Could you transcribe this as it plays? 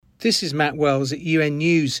This is Matt Wells at UN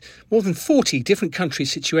News. More than 40 different country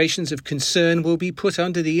situations of concern will be put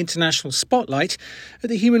under the international spotlight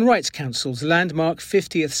at the Human Rights Council's landmark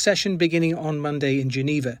 50th session beginning on Monday in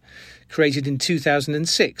Geneva. Created in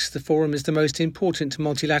 2006, the forum is the most important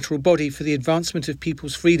multilateral body for the advancement of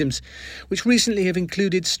people's freedoms, which recently have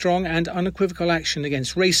included strong and unequivocal action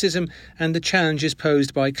against racism and the challenges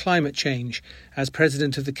posed by climate change. As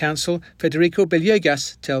President of the Council, Federico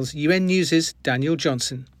Villegas tells UN News' Daniel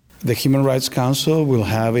Johnson. The Human Rights Council will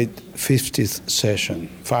have its 50th session,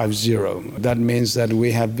 50. That means that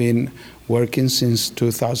we have been working since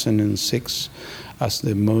 2006 as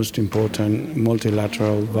the most important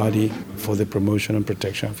multilateral body for the promotion and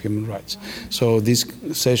protection of human rights. So this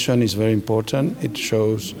session is very important. It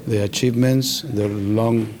shows the achievements, the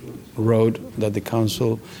long road that the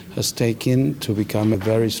Council has taken to become a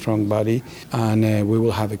very strong body, and we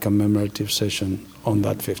will have a commemorative session on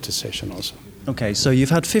that 50th session also. Okay, so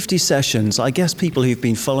you've had 50 sessions. I guess people who've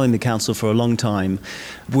been following the Council for a long time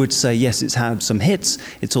would say, yes, it's had some hits.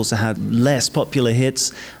 It's also had less popular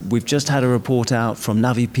hits. We've just had a report out from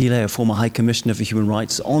Navi Pillay, a former High Commissioner for Human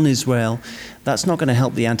Rights, on Israel. That's not going to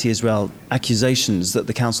help the anti-Israel accusations that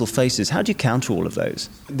the Council faces. How do you counter all of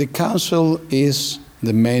those? The Council is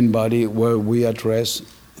the main body where we address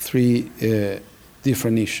three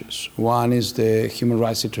different issues. One is the human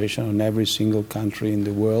rights situation in every single country in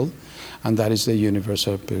the world, and that is the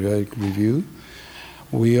Universal Periodic Review.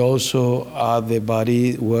 We also are the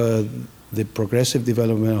body where the progressive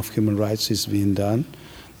development of human rights is being done.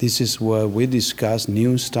 This is where we discuss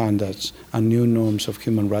new standards and new norms of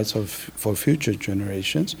human rights for future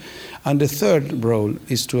generations. And the third role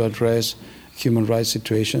is to address human rights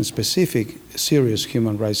situations, specific serious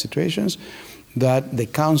human rights situations, that the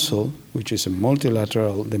Council, which is a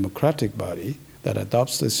multilateral democratic body, that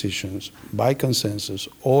adopts decisions by consensus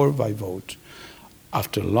or by vote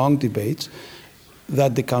after long debates,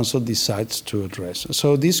 that the Council decides to address.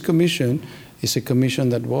 So this commission is a commission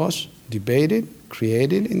that was debated,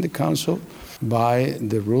 created in the Council by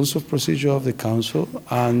the rules of procedure of the Council,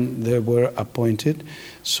 and they were appointed.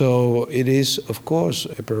 So it is, of course,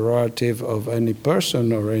 a prerogative of any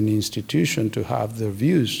person or any institution to have their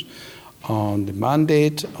views on the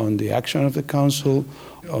mandate, on the action of the Council,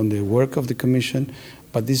 on the work of the Commission,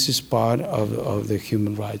 but this is part of the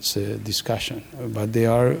human rights discussion. But they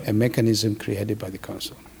are a mechanism created by the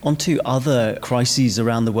Council. On to other crises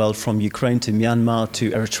around the world, from Ukraine to Myanmar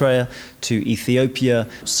to Eritrea to Ethiopia.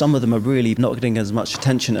 Some of them are really not getting as much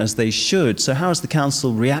attention as they should. So how is the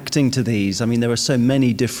Council reacting to these? I mean, there are so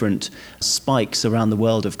many different spikes around the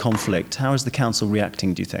world of conflict. How is the Council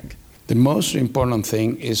reacting, do you think? The most important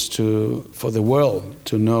thing is for the world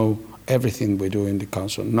to know everything we do in the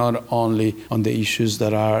Council, not only on the issues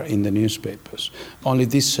that are in the newspapers. Only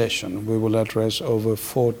this session we will address over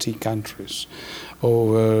 40 countries,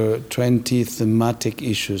 over 20 thematic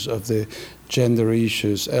issues of the gender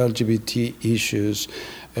issues, LGBT issues,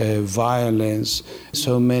 violence,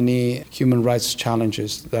 so many human rights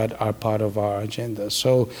challenges that are part of our agenda.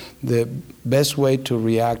 So the best way to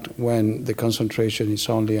react when the concentration is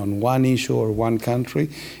only on one issue or one country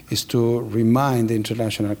is to remind the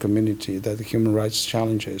international community that the human rights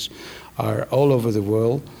challenges are all over the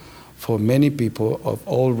world for many people of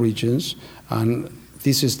all regions, and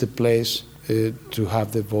this is the place to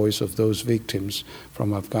have the voice of those victims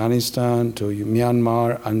from Afghanistan to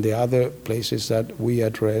Myanmar and the other places that we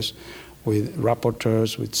address with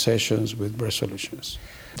rapporteurs, with sessions, with resolutions.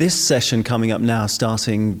 This session coming up now,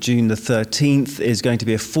 starting June the 13th, is going to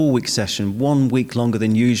be a 4-week session, 1 week longer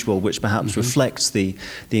than usual, which perhaps reflects the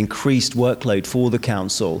increased workload for the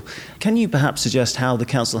Council. Can you perhaps suggest how the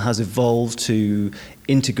Council has evolved to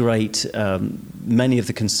integrate many of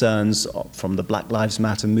the concerns from the Black Lives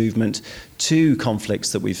Matter movement to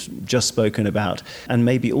conflicts that we've just spoken about, and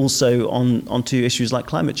maybe also onto issues like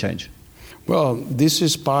climate change? Well, this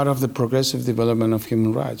is part of the progressive development of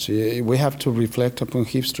human rights. We have to reflect upon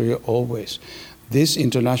history always. This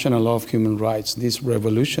international law of human rights, this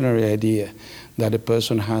revolutionary idea that a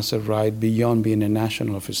person has a right beyond being a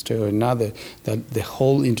national of a state or another, that the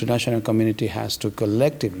whole international community has to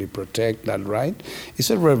collectively protect that right, is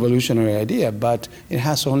a revolutionary idea, but it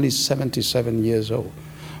has only 77 years old,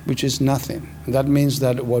 which is nothing. That means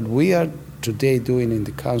that what we are today doing in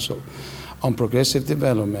the Council on progressive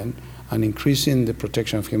development and increasing the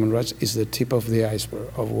protection of human rights is the tip of the iceberg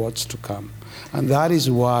of what's to come. And that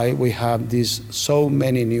is why we have these so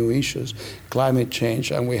many new issues, climate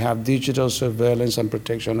change, and we have digital surveillance and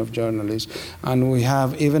protection of journalists, and we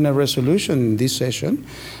have even a resolution in this session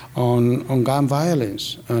on gun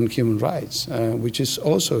violence and human rights, which is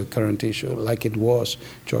also a current issue, like it was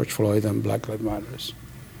George Floyd and Black Lives Matter.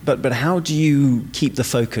 But how do you keep the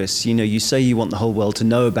focus? You know, you say you want the whole world to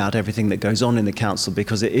know about everything that goes on in the Council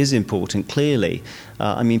because it is important, clearly.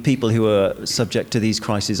 I mean, people who are subject to these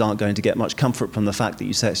crises aren't going to get much comfort from the fact that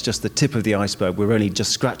you say it's just the tip of the iceberg. We're only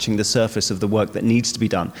just scratching the surface of the work that needs to be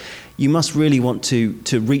done. You must really want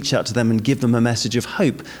to reach out to them and give them a message of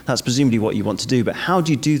hope. That's presumably what you want to do. But how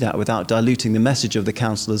do you do that without diluting the message of the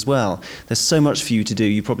Council as well? There's so much for you to do.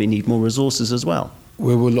 You probably need more resources as well.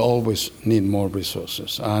 We will always need more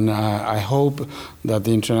resources. And I hope that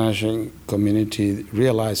the international community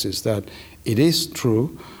realizes that it is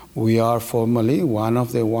true. We are formally one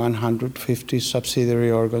of the 150 subsidiary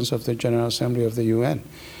organs of the General Assembly of the UN.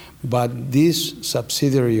 But this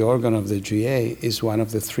subsidiary organ of the GA is one of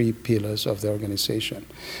the three pillars of the organization.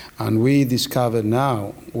 And we discover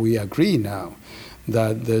now, we agree now,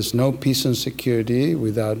 that there's no peace and security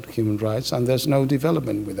without human rights, and there's no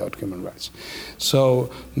development without human rights.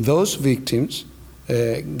 So those victims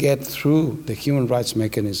get through the human rights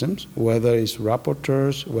mechanisms, whether it's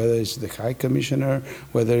rapporteurs, whether it's the High Commissioner,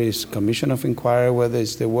 whether it's Commission of Inquiry, whether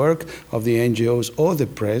it's the work of the NGOs or the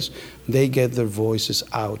press, they get their voices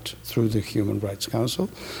out through the Human Rights Council.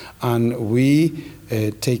 And we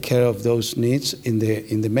take care of those needs in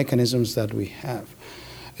the mechanisms that we have.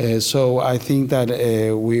 So I think that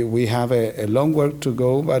we have a long work to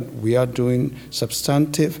go, but we are doing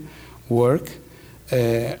substantive work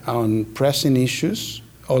on pressing issues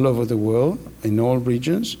all over the world, in all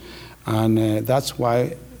regions, and that's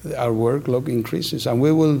why our workload increases. And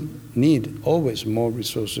we will need always more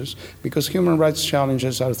resources because human rights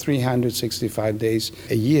challenges are 365 days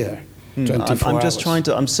a year.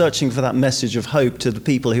 I'm searching for that message of hope to the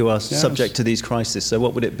people who are subject to these crises. So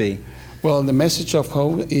what would it be? Well, the message of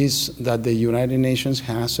hope is that the United Nations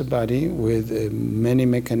has a body with many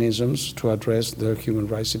mechanisms to address their human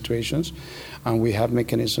rights situations, and we have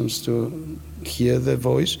mechanisms to hear their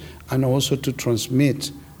voice and also to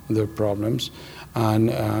transmit their problems and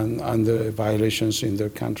the violations in their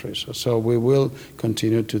countries. So we will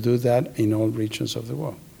continue to do that in all regions of the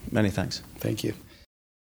world. Many thanks. Thank you.